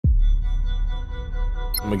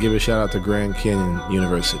I'm gonna give a shout out to Grand Canyon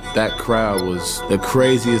University. That crowd was the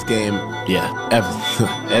craziest game, ever.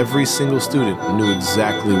 Every single student knew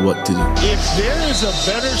exactly what to do. If there is a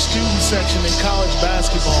better student section in college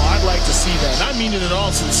basketball, I'd like to see that. And I mean it in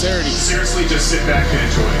all sincerity. Seriously, just sit back and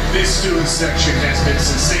enjoy it. This student section has been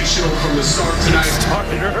sensational from the start tonight. It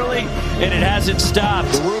started early, and it hasn't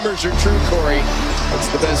stopped. The rumors are true, Corey. It's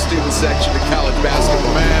the best student section in college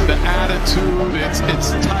basketball. Man, the attitude, it's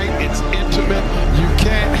tight, it's intimate. You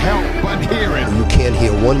can't help but hear it. You can't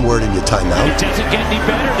hear one word in your timeout. It doesn't get any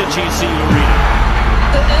better than GCU Arena.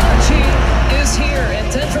 The energy is here in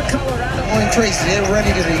Denver, Colorado. Going crazy, they're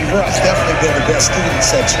ready to erupt. It's definitely been the best student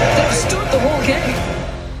section. They've stood the whole game.